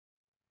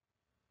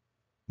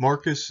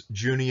Marcus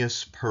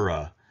Junius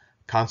Pera,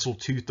 Consul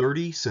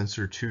 230,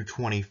 Censor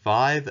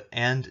 225,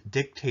 and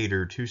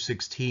Dictator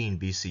 216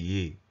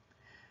 BCE.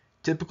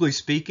 Typically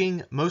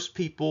speaking, most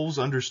people's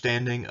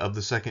understanding of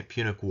the Second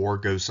Punic War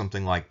goes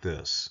something like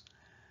this.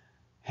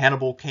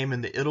 Hannibal came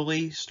into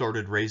Italy,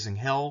 started raising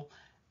hell,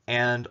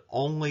 and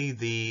only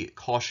the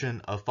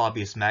caution of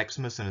Fabius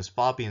Maximus and his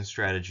Fabian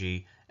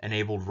strategy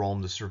enabled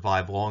Rome to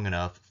survive long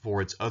enough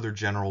for its other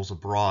generals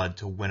abroad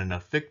to win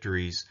enough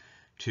victories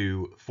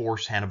to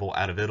force Hannibal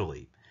out of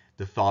Italy.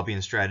 The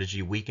Fabian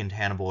strategy weakened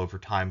Hannibal over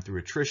time through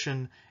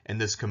attrition, and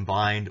this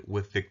combined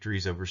with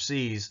victories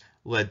overseas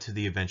led to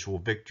the eventual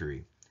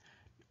victory.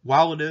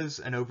 While it is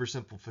an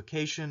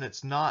oversimplification,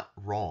 it's not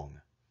wrong.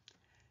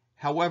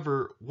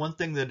 However, one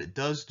thing that it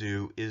does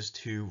do is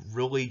to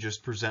really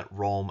just present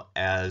Rome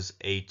as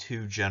a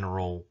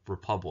two-general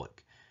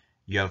republic.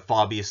 You have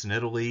Fabius in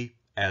Italy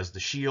as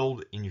the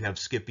shield, and you have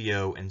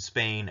Scipio in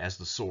Spain as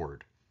the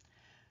sword.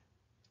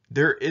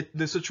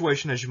 The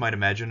situation, as you might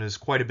imagine, is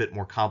quite a bit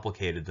more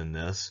complicated than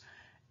this,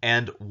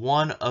 and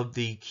one of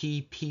the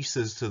key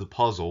pieces to the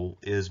puzzle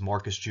is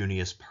Marcus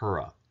Junius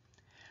Pera.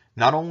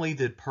 Not only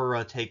did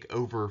Pera take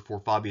over for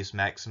Fabius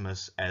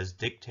Maximus as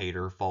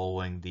dictator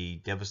following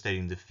the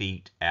devastating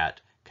defeat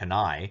at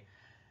Cannae,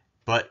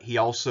 but he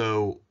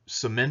also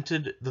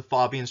cemented the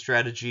Fabian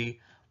strategy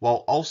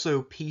while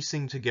also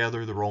piecing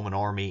together the Roman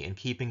army and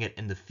keeping it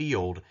in the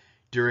field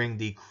during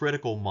the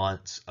critical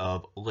months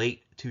of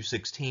late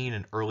 216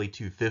 and early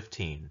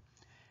 215.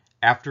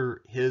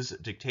 After his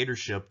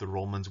dictatorship, the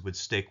Romans would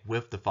stick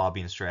with the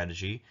Fabian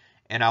strategy,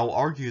 and I'll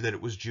argue that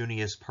it was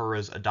Junius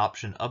Pera's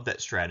adoption of that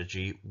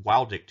strategy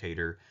while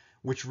dictator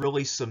which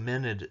really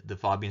cemented the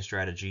Fabian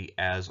strategy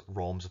as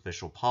Rome's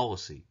official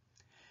policy.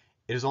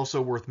 It is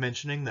also worth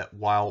mentioning that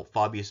while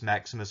Fabius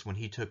Maximus, when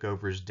he took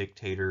over as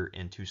dictator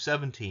in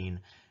 217,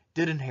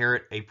 did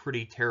inherit a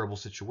pretty terrible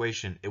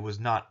situation, it was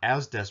not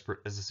as desperate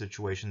as the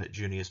situation that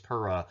Junius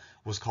Pera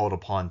was called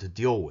upon to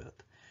deal with.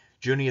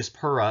 Junius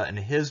Pera and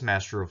his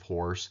master of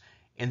horse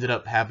ended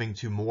up having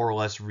to more or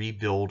less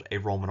rebuild a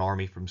Roman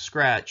army from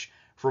scratch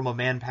from a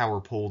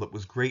manpower pool that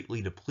was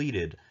greatly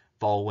depleted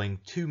following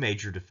two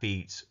major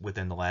defeats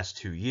within the last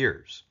 2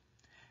 years.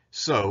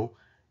 So,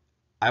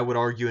 I would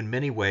argue in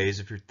many ways,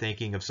 if you're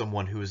thinking of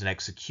someone who is an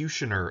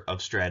executioner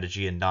of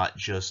strategy and not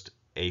just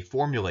a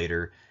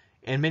formulator,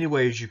 in many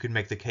ways you could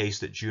make the case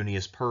that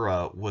Junius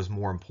Pera was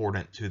more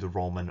important to the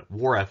Roman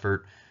war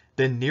effort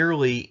than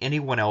nearly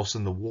anyone else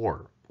in the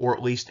war, or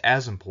at least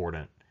as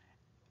important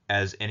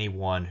as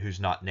anyone who's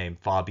not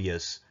named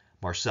Fabius,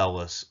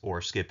 Marcellus,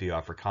 or Scipio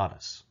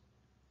Africanus.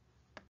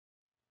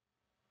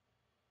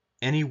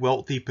 Any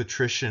wealthy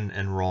patrician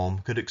in Rome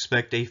could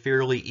expect a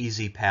fairly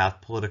easy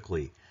path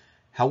politically.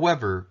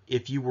 However,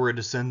 if you were a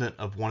descendant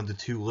of one of the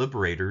two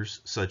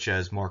liberators, such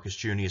as Marcus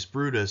Junius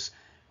Brutus,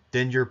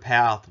 then your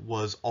path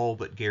was all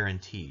but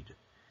guaranteed.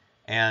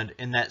 And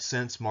in that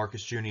sense,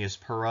 Marcus Junius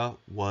Pera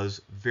was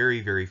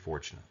very, very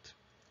fortunate.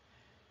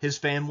 His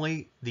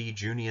family, the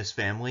Junius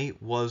family,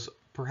 was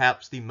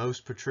perhaps the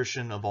most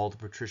patrician of all the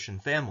patrician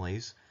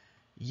families,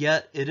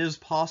 yet it is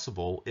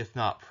possible, if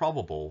not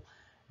probable,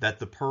 that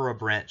the Pera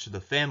branch of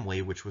the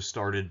family, which was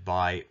started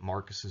by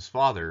Marcus's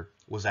father,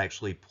 was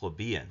actually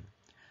plebeian.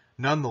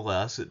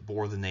 Nonetheless, it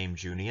bore the name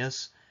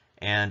Junius,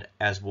 and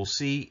as we'll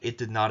see, it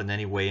did not in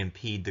any way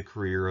impede the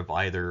career of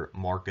either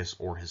Marcus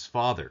or his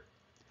father.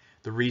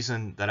 The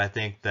reason that I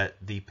think that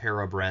the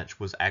Pera branch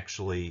was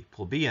actually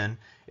plebeian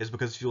is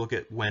because if you look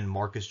at when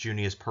Marcus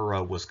Junius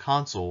Pera was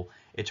consul,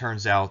 it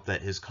turns out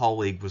that his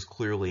colleague was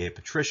clearly a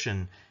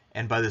patrician,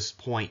 and by this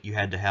point you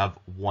had to have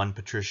one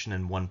patrician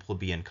and one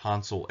plebeian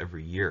consul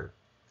every year.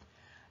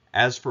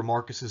 As for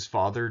Marcus's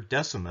father,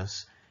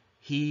 Decimus,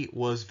 he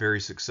was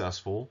very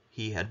successful.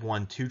 He had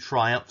won 2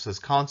 triumphs as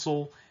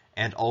consul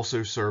and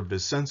also served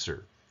as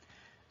censor.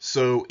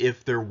 So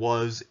if there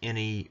was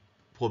any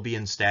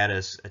plebeian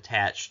status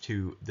attached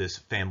to this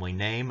family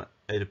name,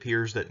 it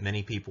appears that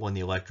many people in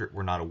the electorate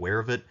were not aware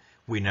of it.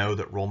 We know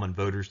that Roman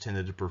voters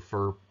tended to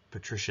prefer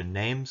patrician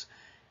names,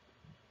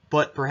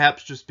 but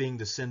perhaps just being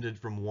descended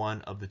from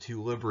one of the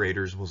 2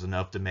 liberators was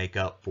enough to make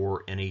up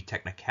for any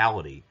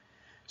technicality.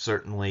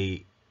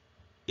 Certainly,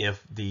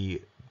 if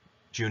the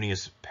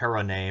Junius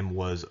Pera name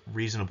was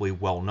reasonably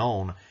well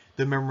known,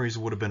 the memories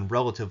would have been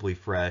relatively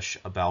fresh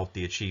about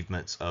the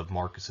achievements of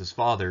Marcus's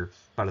father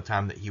by the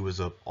time that he was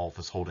of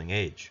office-holding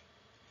age.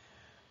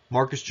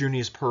 Marcus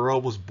Junius Pera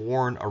was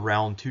born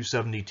around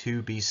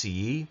 272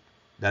 BCE.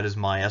 That is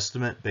my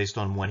estimate based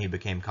on when he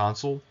became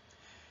consul.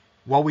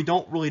 While we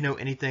don't really know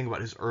anything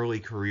about his early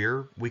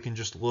career, we can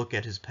just look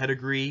at his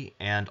pedigree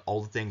and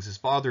all the things his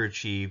father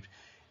achieved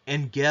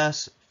and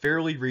guess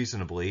fairly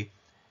reasonably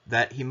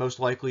that he most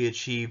likely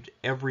achieved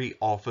every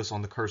office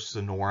on the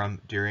cursus honorum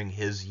during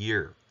his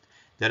year.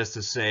 That is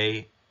to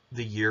say,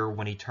 the year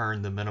when he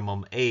turned the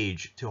minimum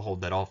age to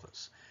hold that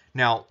office.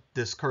 Now,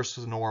 this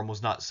cursus honorum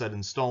was not set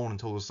in stone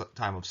until the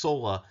time of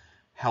Sulla.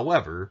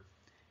 However,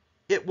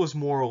 it was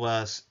more or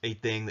less a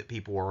thing that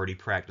people were already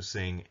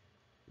practicing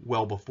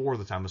well before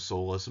the time of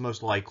Sulla, so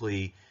most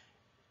likely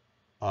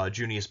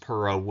Junius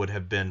Pera would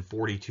have been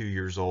 42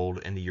 years old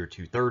in the year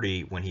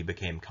 230 when he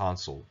became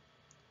consul.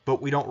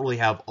 But we don't really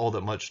have all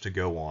that much to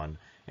go on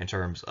in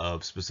terms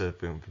of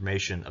specific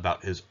information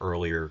about his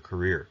earlier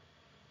career.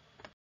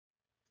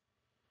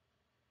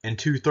 In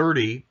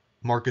 230,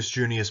 Marcus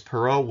Junius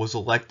Pera was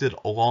elected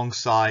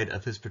alongside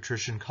of his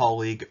patrician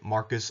colleague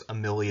Marcus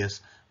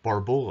Aemilius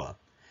Barbula.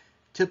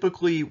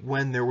 Typically,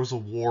 when there was a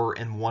war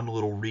in one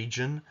little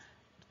region,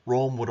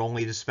 Rome would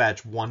only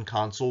dispatch one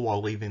consul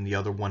while leaving the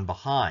other one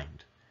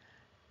behind.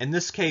 In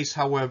this case,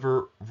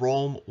 however,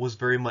 Rome was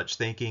very much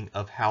thinking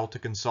of how to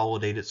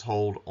consolidate its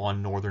hold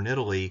on northern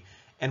Italy,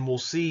 and we'll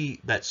see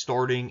that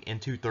starting in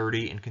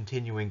 230 and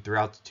continuing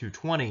throughout the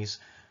 220s,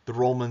 the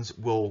Romans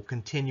will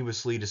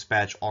continuously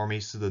dispatch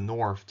armies to the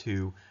north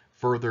to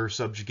further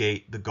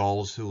subjugate the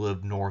Gauls who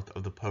lived north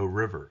of the Po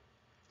River.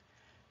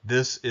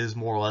 This is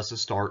more or less the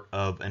start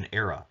of an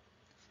era.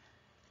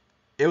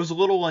 It was a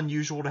little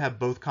unusual to have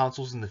both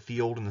consuls in the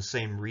field in the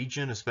same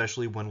region,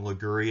 especially when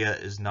Liguria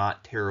is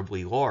not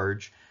terribly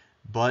large,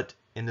 but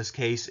in this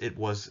case it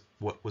was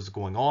what was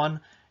going on,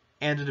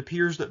 and it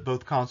appears that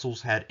both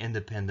consuls had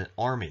independent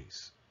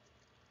armies.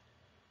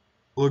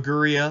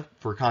 Liguria,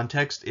 for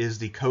context, is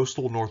the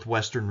coastal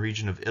northwestern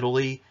region of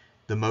Italy.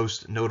 The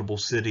most notable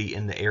city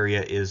in the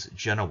area is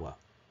Genoa.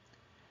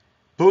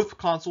 Both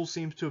consuls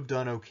seem to have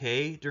done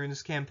okay during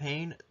this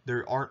campaign.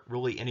 There aren't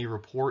really any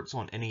reports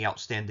on any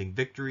outstanding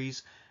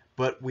victories,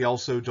 but we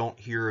also don't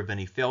hear of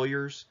any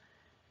failures.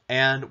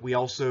 And we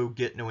also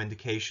get no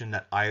indication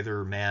that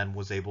either man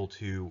was able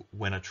to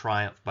win a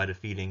triumph by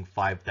defeating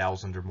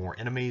 5,000 or more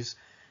enemies.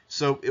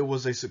 So it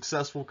was a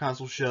successful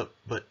consulship,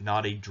 but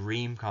not a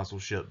dream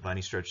consulship by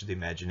any stretch of the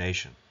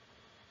imagination.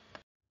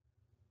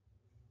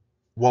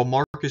 While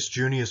Marcus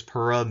Junius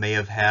Pera may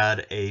have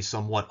had a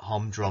somewhat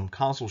humdrum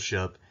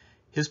consulship,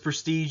 his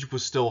prestige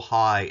was still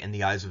high in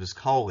the eyes of his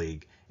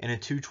colleague, and in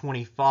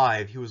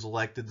 225 he was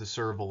elected to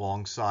serve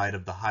alongside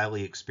of the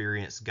highly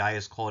experienced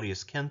Gaius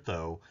Claudius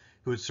Cintho,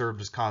 who had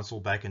served as consul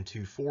back in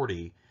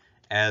 240,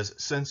 as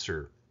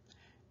censor.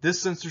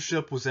 This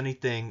censorship was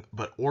anything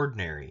but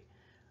ordinary.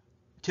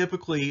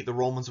 Typically, the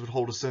Romans would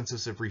hold a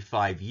census every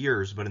 5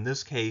 years, but in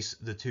this case,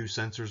 the two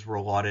censors were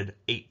allotted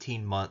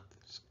 18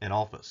 months in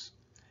office,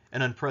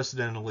 an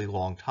unprecedentedly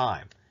long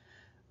time.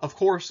 Of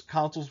course,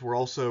 consuls were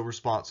also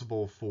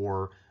responsible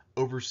for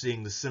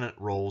overseeing the Senate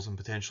rolls and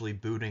potentially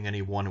booting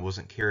anyone who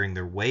wasn't carrying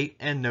their weight,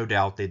 and no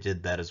doubt they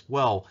did that as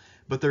well,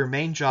 but their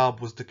main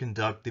job was to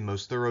conduct the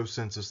most thorough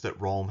census that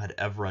Rome had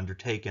ever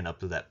undertaken up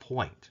to that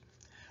point.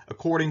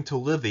 According to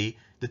Livy,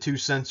 the two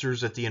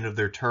censors at the end of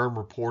their term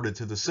reported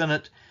to the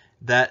Senate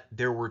that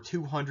there were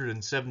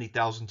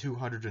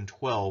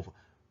 270,212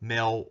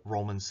 male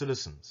Roman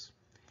citizens.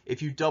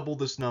 If you double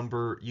this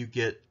number, you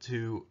get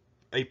to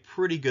a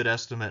pretty good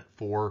estimate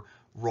for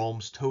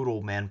Rome's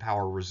total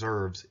manpower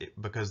reserves,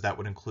 because that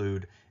would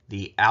include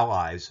the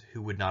allies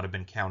who would not have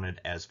been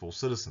counted as full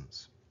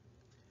citizens.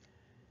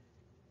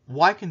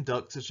 Why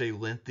conduct such a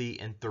lengthy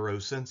and thorough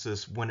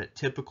census when it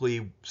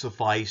typically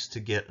sufficed to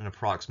get an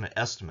approximate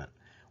estimate?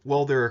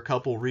 Well, there are a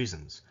couple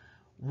reasons.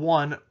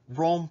 One,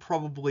 Rome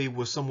probably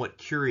was somewhat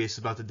curious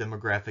about the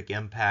demographic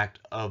impact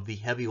of the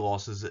heavy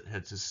losses it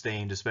had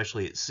sustained,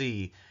 especially at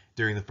sea,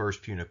 during the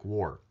First Punic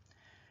War.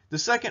 The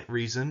second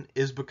reason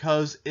is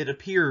because it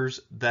appears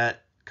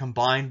that,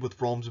 combined with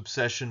Rome's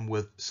obsession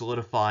with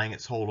solidifying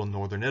its hold on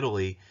northern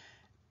Italy,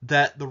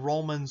 that the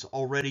Romans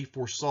already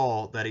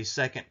foresaw that a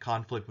second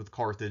conflict with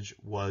Carthage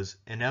was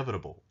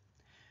inevitable.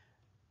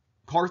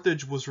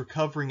 Carthage was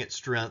recovering its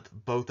strength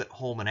both at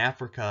home in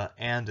Africa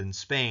and in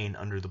Spain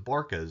under the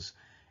Barcas,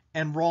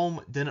 and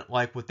Rome didn't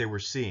like what they were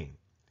seeing.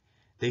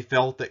 They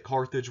felt that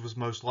Carthage was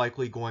most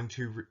likely going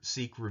to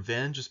seek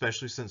revenge,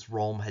 especially since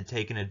Rome had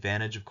taken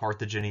advantage of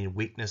Carthaginian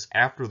weakness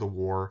after the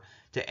war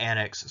to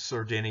annex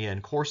Sardinia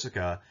and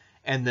Corsica,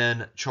 and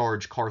then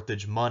charge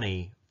Carthage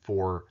money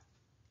for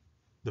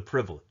the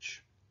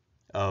privilege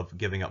of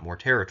giving up more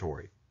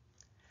territory.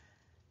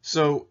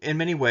 So, in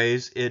many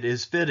ways, it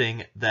is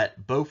fitting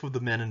that both of the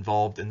men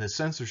involved in this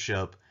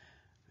censorship,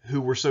 who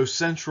were so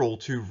central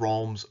to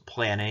Rome's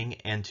planning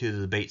and to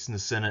the debates in the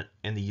Senate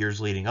in the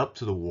years leading up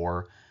to the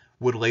war,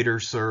 would later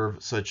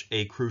serve such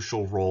a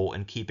crucial role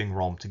in keeping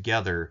Rome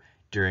together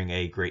during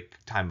a great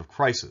time of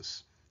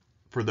crisis.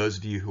 For those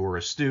of you who are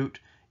astute,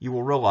 you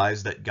will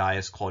realize that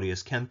Gaius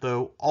Claudius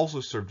Cintho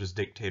also served as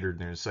dictator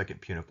during the Second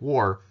Punic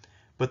War,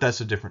 but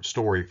that's a different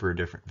story for a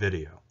different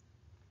video.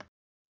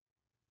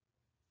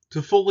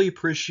 To fully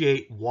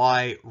appreciate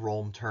why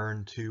Rome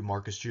turned to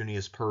Marcus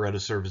Junius Pera to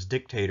serve as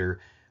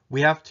dictator,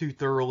 we have to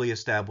thoroughly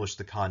establish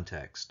the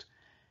context.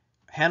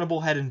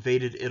 Hannibal had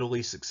invaded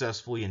Italy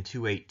successfully in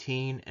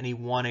 218, and he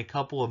won a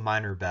couple of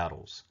minor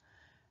battles.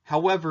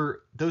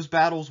 However, those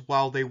battles,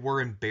 while they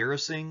were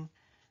embarrassing,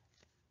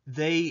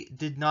 they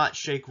did not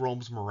shake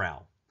Rome's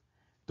morale.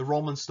 The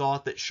Romans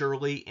thought that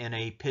surely in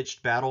a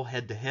pitched battle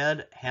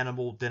head-to-head,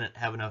 Hannibal didn't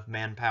have enough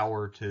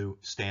manpower to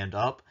stand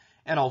up,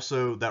 and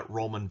also that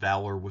Roman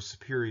valor was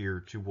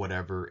superior to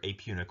whatever a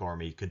Punic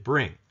army could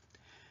bring.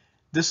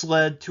 This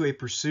led to a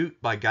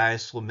pursuit by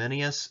Gaius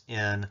Flaminius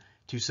in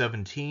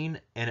 217,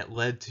 and it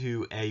led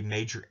to a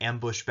major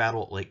ambush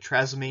battle at Lake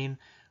Trasimene,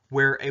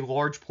 where a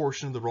large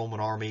portion of the Roman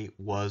army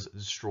was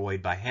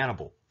destroyed by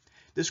Hannibal.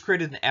 This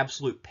created an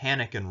absolute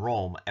panic in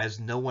Rome, as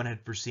no one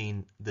had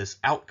foreseen this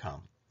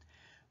outcome.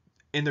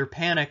 In their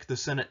panic, the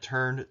Senate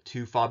turned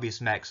to Fabius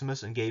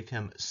Maximus and gave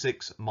him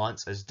 6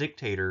 months as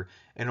dictator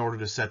in order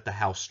to set the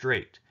house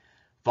straight.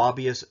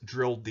 Fabius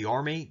drilled the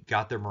army,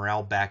 got their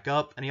morale back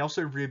up, and he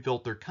also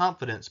rebuilt their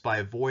confidence by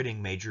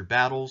avoiding major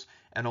battles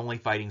and only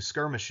fighting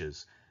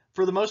skirmishes.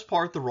 For the most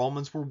part, the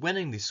Romans were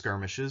winning these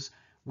skirmishes,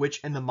 which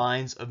in the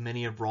minds of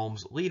many of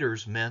Rome's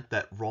leaders meant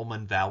that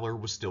Roman valor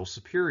was still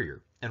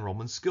superior and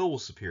Roman skill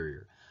was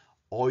superior.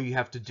 All you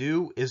have to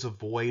do is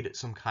avoid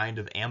some kind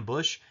of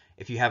ambush.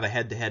 If you have a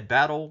head-to-head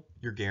battle,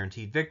 you're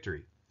guaranteed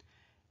victory.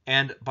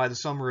 And by the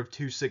summer of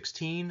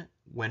 216,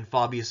 when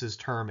Fabius's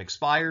term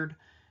expired,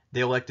 they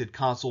elected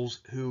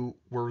consuls who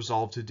were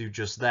resolved to do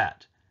just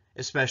that,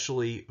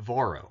 especially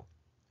Varro.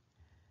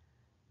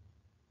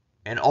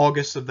 In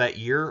August of that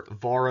year,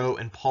 Varro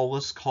and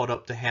Paulus caught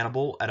up to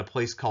Hannibal at a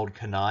place called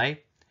Cannae,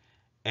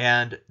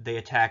 and they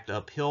attacked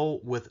uphill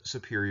with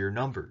superior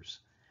numbers.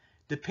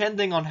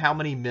 Depending on how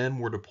many men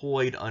were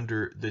deployed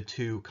under the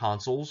two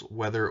consuls,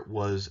 whether it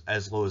was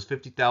as low as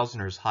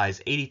 50,000 or as high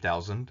as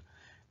 80,000,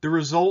 the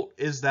result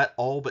is that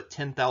all but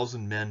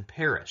 10,000 men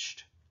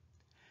perished.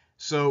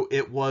 So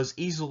it was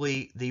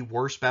easily the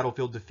worst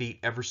battlefield defeat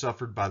ever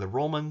suffered by the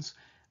Romans,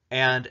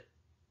 and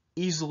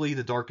easily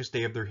the darkest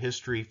day of their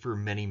history for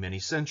many, many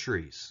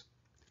centuries.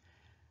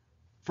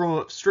 From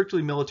a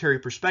strictly military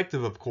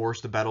perspective, of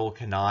course, the Battle of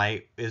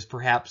Cannae is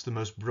perhaps the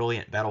most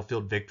brilliant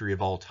battlefield victory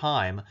of all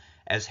time,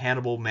 as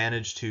Hannibal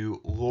managed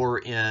to lure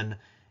in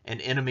an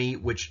enemy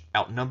which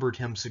outnumbered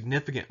him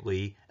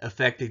significantly,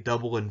 effect a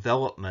double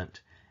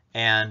envelopment,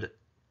 and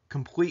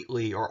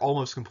completely or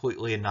almost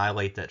completely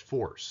annihilate that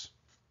force.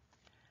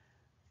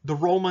 The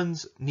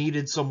Romans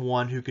needed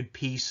someone who could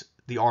piece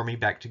the army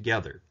back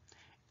together,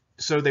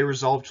 so they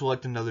resolved to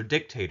elect another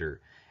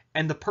dictator,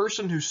 and the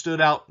person who stood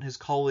out in his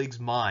colleagues'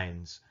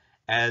 minds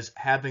as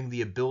having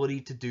the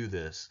ability to do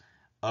this,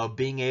 of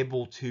being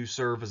able to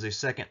serve as a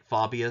second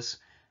Fabius,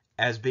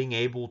 as being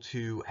able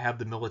to have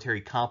the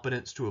military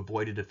competence to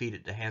avoid a defeat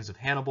at the hands of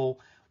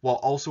Hannibal, while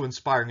also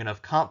inspiring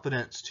enough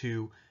confidence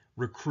to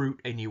recruit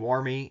a new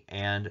army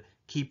and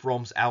keep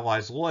Rome's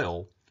allies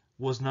loyal,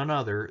 was none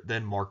other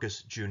than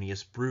Marcus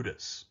Junius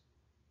Brutus.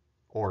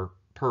 Or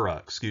Pera,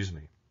 excuse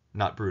me.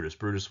 Not Brutus.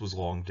 Brutus was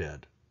long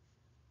dead.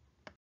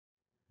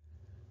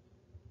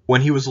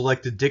 When he was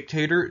elected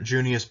dictator,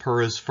 Junius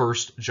Pera's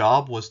first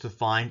job was to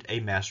find a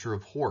master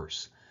of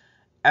horse.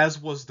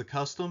 As was the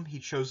custom, he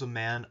chose a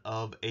man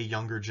of a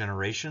younger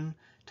generation,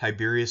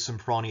 Tiberius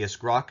Sempronius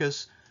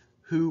Gracchus,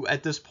 who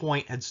at this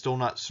point had still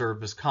not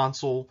served as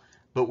consul,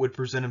 but would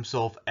present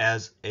himself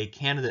as a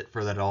candidate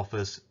for that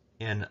office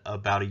in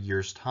about a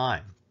year's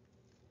time.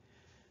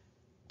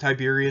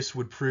 Tiberius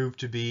would prove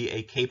to be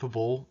a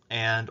capable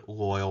and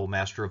loyal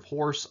master of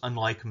horse,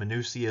 unlike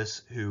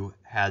Minucius, who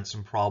had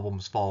some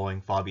problems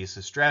following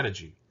Fabius'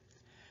 strategy.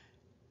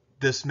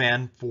 This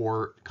man,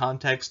 for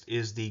context,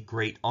 is the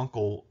great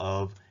uncle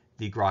of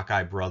the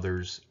Gracchi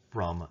brothers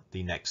from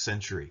the next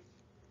century.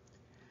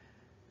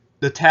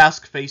 The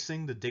task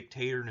facing the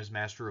dictator and his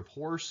master of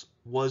horse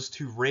was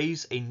to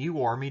raise a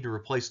new army to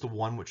replace the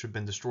one which had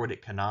been destroyed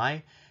at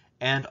Cannae,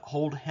 and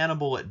hold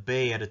Hannibal at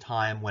bay at a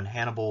time when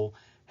Hannibal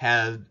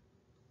had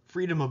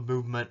freedom of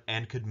movement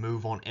and could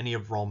move on any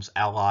of Rome's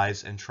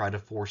allies and try to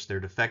force their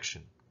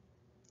defection.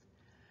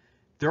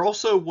 There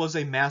also was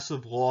a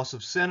massive loss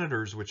of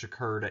senators which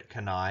occurred at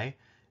Cannae.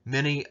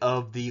 Many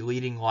of the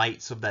leading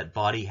lights of that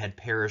body had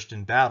perished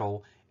in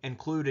battle,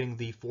 including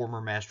the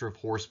former master of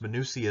horse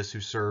Minucius,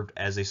 who served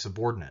as a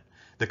subordinate.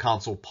 The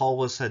consul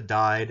Paulus had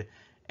died,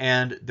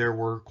 and there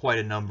were quite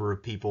a number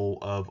of people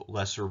of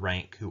lesser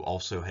rank who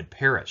also had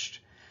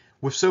perished.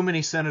 With so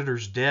many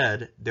senators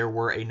dead, there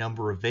were a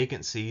number of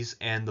vacancies,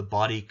 and the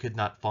body could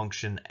not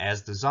function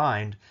as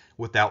designed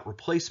without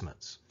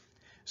replacements.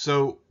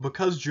 So,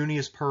 because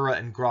Junius Pera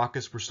and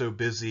Gracchus were so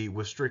busy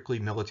with strictly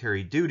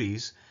military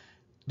duties,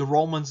 the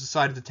Romans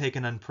decided to take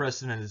an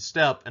unprecedented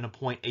step and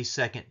appoint a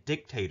second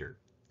dictator.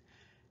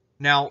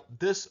 Now,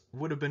 this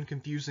would have been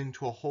confusing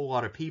to a whole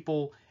lot of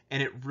people,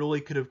 and it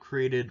really could have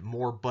created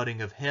more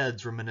butting of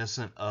heads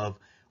reminiscent of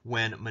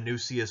when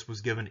Minucius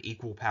was given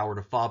equal power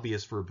to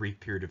Fabius for a brief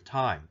period of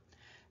time.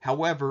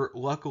 However,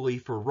 luckily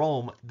for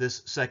Rome,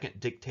 this second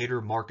dictator,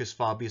 Marcus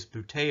Fabius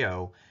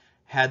Buteo,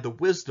 had the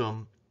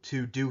wisdom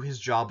to do his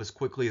job as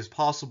quickly as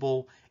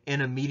possible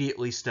and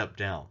immediately step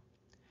down.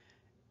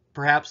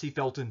 Perhaps he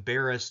felt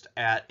embarrassed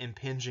at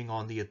impinging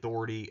on the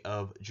authority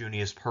of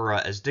Junius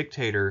Pera as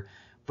dictator,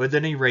 but at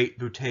any rate,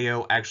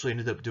 Buteo actually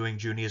ended up doing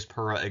Junius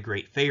Pera a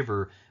great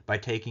favor by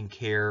taking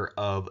care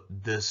of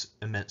this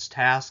immense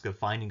task of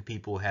finding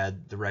people who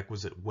had the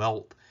requisite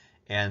wealth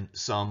and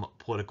some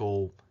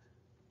political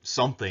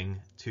something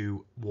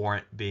to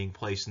warrant being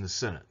placed in the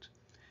Senate.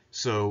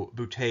 So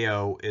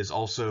Buteo is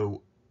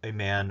also a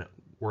man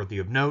worthy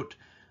of note.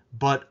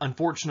 But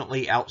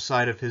unfortunately,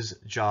 outside of his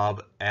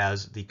job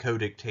as the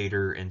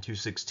co-dictator in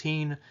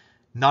 216,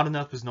 not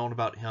enough is known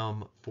about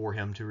him for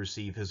him to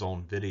receive his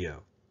own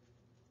video.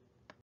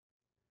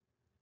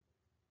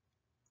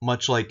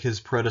 Much like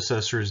his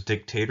predecessor's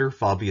dictator,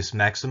 Fabius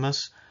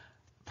Maximus,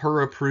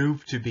 Pera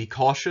proved to be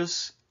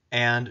cautious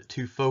and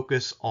to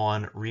focus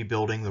on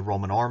rebuilding the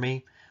Roman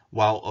army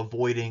while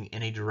avoiding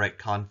any direct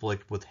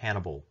conflict with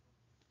Hannibal.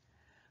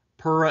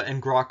 Pera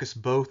and Gracchus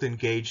both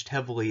engaged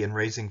heavily in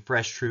raising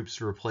fresh troops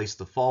to replace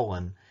the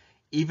fallen,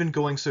 even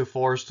going so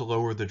far as to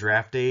lower the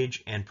draft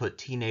age and put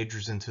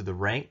teenagers into the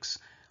ranks,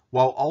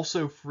 while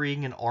also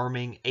freeing and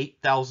arming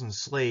 8,000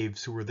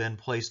 slaves who were then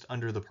placed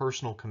under the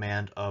personal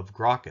command of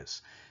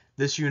Gracchus.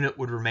 This unit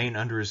would remain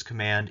under his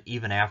command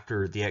even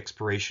after the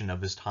expiration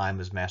of his time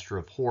as Master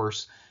of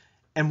Horse,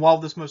 and while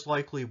this most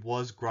likely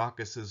was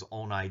Gracchus's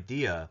own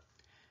idea,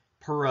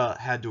 Pera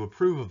had to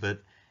approve of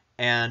it,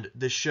 and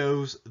this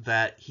shows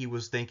that he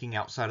was thinking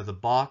outside of the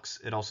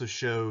box. It also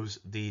shows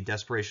the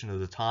desperation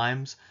of the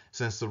times,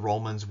 since the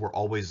Romans were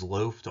always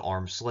loath to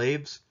arm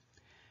slaves.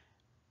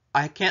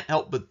 I can't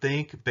help but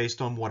think,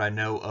 based on what I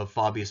know of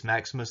Fabius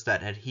Maximus,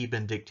 that had he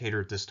been dictator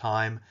at this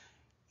time,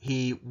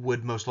 he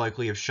would most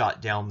likely have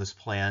shot down this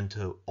plan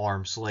to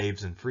arm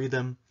slaves and free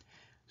them.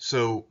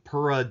 So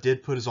Pera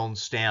did put his own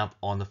stamp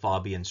on the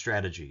Fabian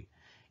strategy.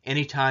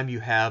 Anytime you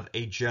have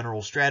a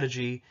general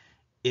strategy,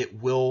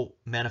 it will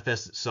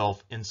manifest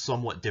itself in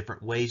somewhat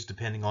different ways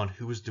depending on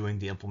who is doing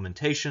the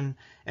implementation,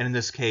 and in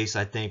this case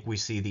I think we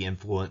see the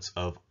influence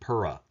of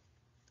Pera.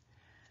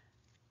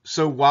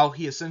 So while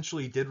he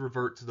essentially did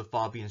revert to the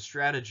Fabian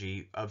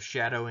strategy of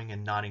shadowing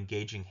and not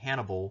engaging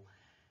Hannibal,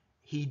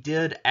 he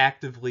did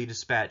actively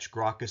dispatch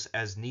Gracchus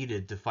as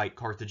needed to fight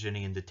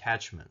Carthaginian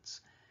detachments.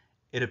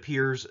 It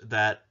appears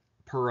that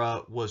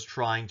Pera was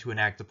trying to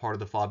enact the part of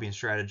the Fabian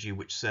strategy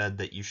which said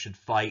that you should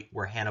fight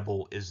where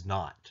Hannibal is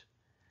not.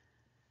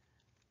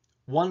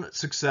 One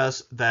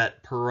success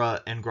that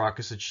Pera and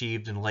Gracchus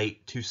achieved in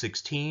late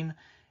 216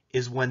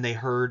 is when they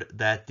heard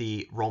that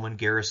the Roman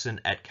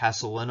garrison at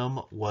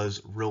Casilinum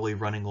was really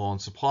running low on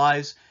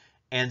supplies,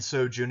 and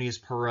so Junius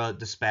Pera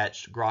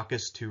dispatched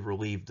Gracchus to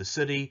relieve the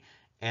city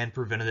and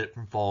prevented it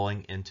from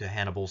falling into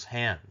Hannibal's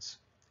hands.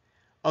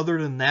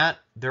 Other than that,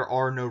 there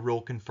are no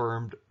real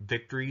confirmed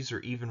victories or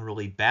even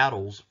really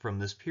battles from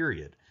this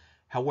period.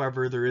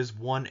 However, there is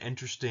one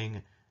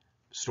interesting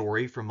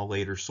story from a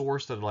later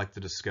source that I'd like to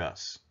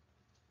discuss.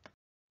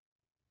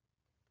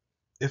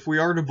 If we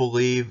are to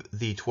believe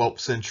the 12th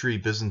century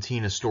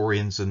Byzantine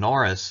historian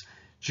Xenares,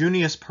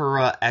 Junius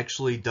Pera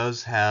actually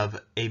does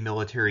have a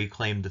military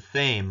claim to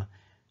fame,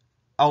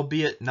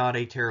 albeit not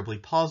a terribly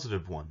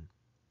positive one.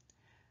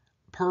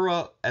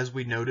 Pera, as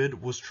we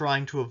noted, was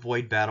trying to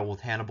avoid battle with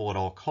Hannibal at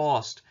all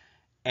cost,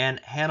 and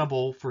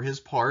Hannibal, for his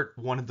part,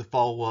 wanted to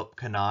follow up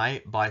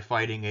Cannae by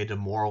fighting a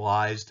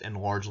demoralized and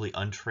largely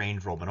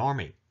untrained Roman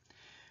army.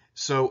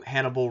 So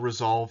Hannibal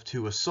resolved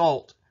to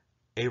assault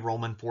a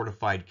Roman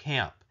fortified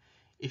camp.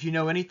 If you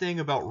know anything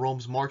about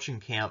Rome's marching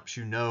camps,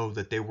 you know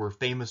that they were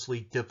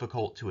famously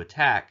difficult to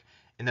attack,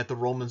 and that the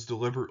Romans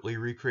deliberately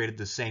recreated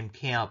the same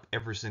camp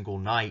every single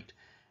night,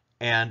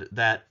 and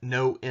that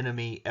no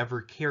enemy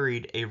ever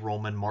carried a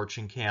Roman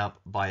marching camp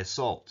by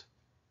assault.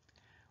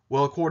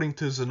 Well, according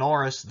to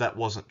Xenares, that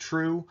wasn't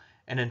true,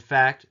 and in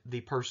fact, the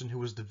person who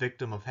was the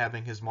victim of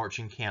having his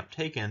marching camp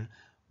taken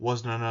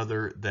was none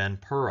other than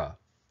Pera.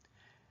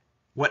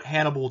 What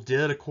Hannibal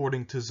did,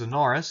 according to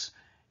Xenares,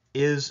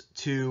 is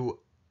to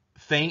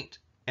feint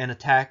and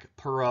attack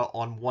Pera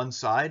on one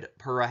side.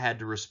 Pera had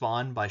to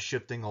respond by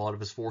shifting a lot of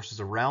his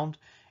forces around,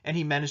 and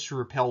he managed to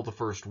repel the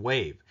first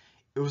wave.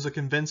 It was a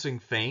convincing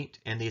feint,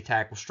 and the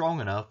attack was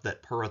strong enough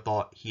that Pera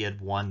thought he had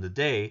won the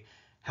day.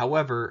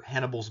 However,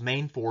 Hannibal's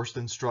main force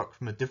then struck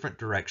from a different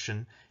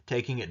direction,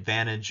 taking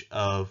advantage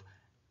of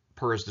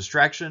Pera's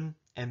distraction,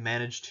 and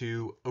managed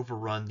to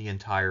overrun the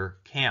entire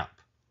camp.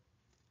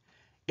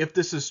 If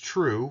this is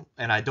true,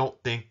 and I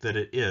don't think that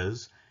it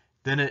is,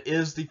 then it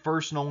is the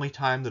first and only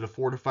time that a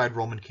fortified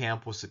Roman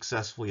camp was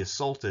successfully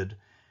assaulted,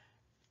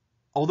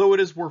 although it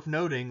is worth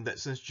noting that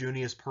since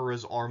Junius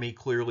Pera's army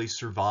clearly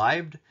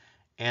survived,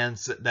 and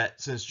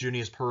that since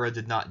Junius Pera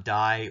did not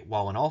die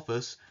while in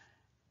office,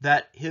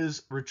 that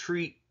his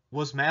retreat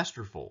was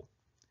masterful.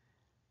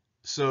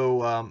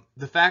 So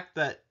the fact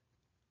that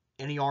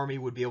any army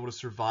would be able to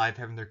survive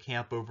having their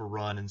camp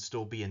overrun and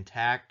still be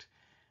intact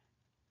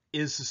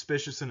is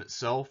suspicious in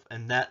itself,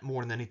 and that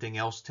more than anything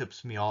else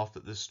tips me off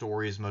that this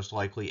story is most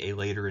likely a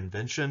later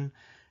invention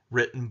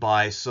written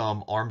by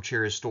some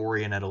armchair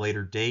historian at a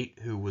later date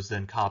who was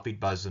then copied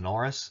by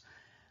Xenares,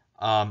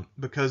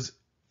 because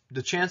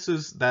the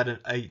chances that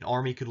an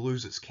army could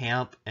lose its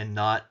camp and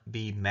not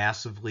be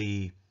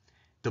massively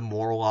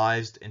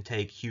demoralized and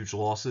take huge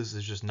losses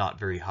is just not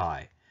very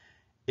high.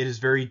 It is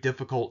very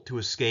difficult to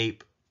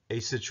escape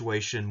a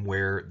situation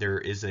where there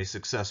is a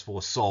successful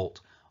assault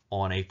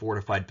on a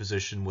fortified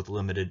position with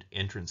limited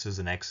entrances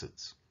and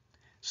exits.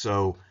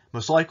 So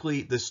most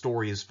likely this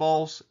story is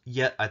false,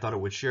 yet I thought I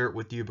would share it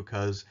with you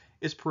because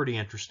it's pretty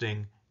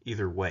interesting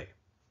either way.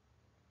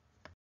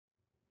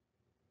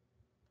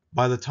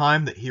 By the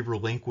time that he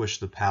relinquished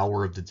the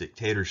power of the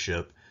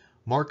dictatorship,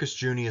 Marcus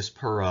Junius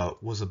Pera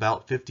was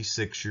about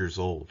 56 years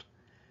old.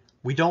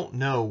 We don't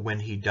know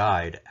when he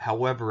died.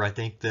 However, I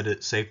think that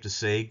it's safe to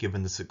say,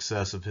 given the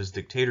success of his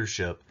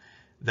dictatorship,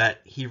 that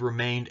he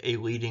remained a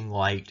leading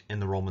light in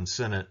the Roman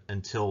Senate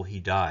until he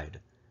died.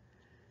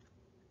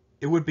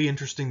 It would be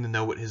interesting to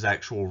know what his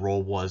actual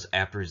role was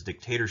after his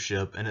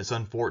dictatorship, and it's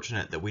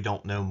unfortunate that we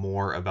don't know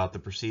more about the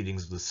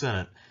proceedings of the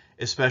Senate,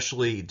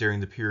 especially during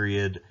the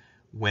period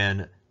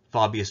when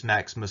Fabius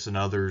Maximus and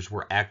others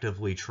were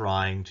actively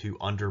trying to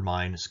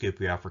undermine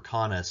Scipio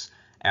Africanus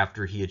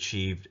after he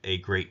achieved a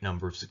great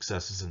number of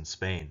successes in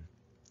Spain.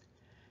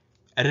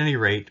 At any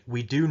rate,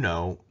 we do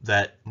know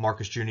that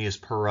Marcus Junius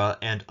Pera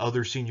and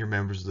other senior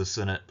members of the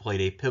Senate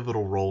played a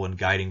pivotal role in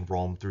guiding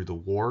Rome through the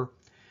war,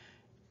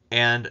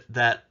 and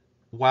that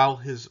while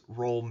his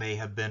role may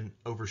have been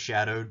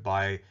overshadowed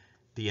by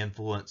the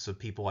influence of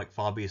people like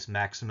Fabius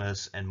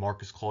Maximus and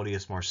Marcus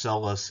Claudius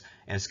Marcellus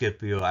and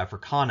Scipio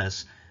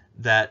Africanus,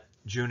 that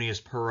Junius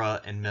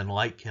Pera and men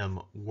like him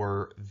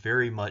were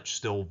very much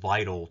still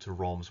vital to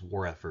Rome's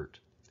war effort.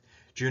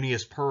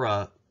 Junius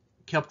Pera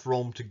kept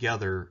Rome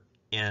together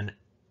in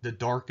the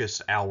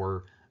darkest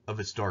hour of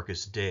its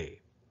darkest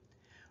day.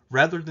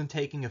 Rather than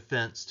taking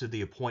offense to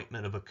the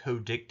appointment of a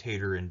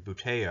co-dictator in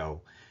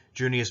Buteo,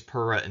 Junius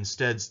Pera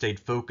instead stayed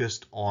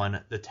focused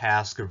on the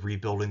task of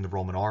rebuilding the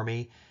Roman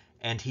army,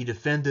 and he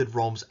defended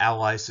Rome's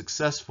allies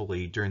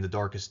successfully during the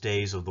darkest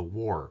days of the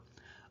war,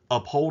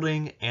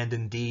 upholding and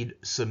indeed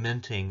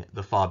cementing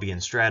the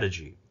Fabian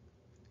strategy.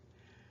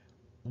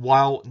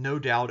 While no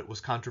doubt it was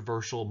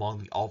controversial among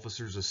the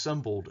officers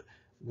assembled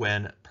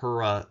when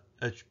Pera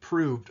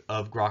approved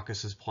of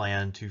Gracchus's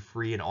plan to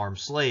free and arm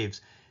slaves,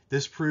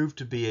 this proved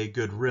to be a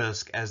good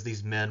risk, as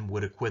these men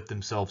would acquit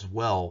themselves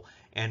well,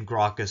 and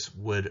Gracchus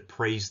would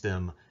praise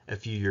them a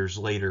few years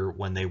later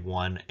when they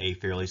won a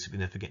fairly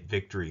significant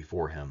victory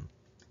for him.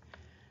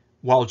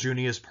 While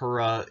Junius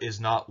Pera is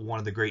not one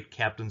of the great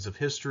captains of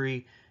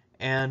history,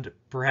 and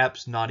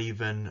perhaps not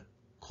even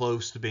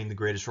close to being the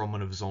greatest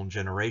Roman of his own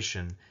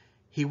generation,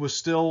 he was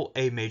still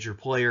a major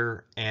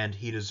player, and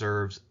he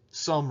deserves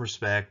some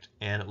respect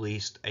and at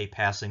least a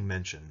passing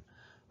mention.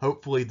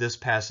 Hopefully this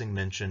passing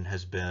mention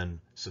has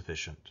been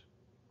sufficient.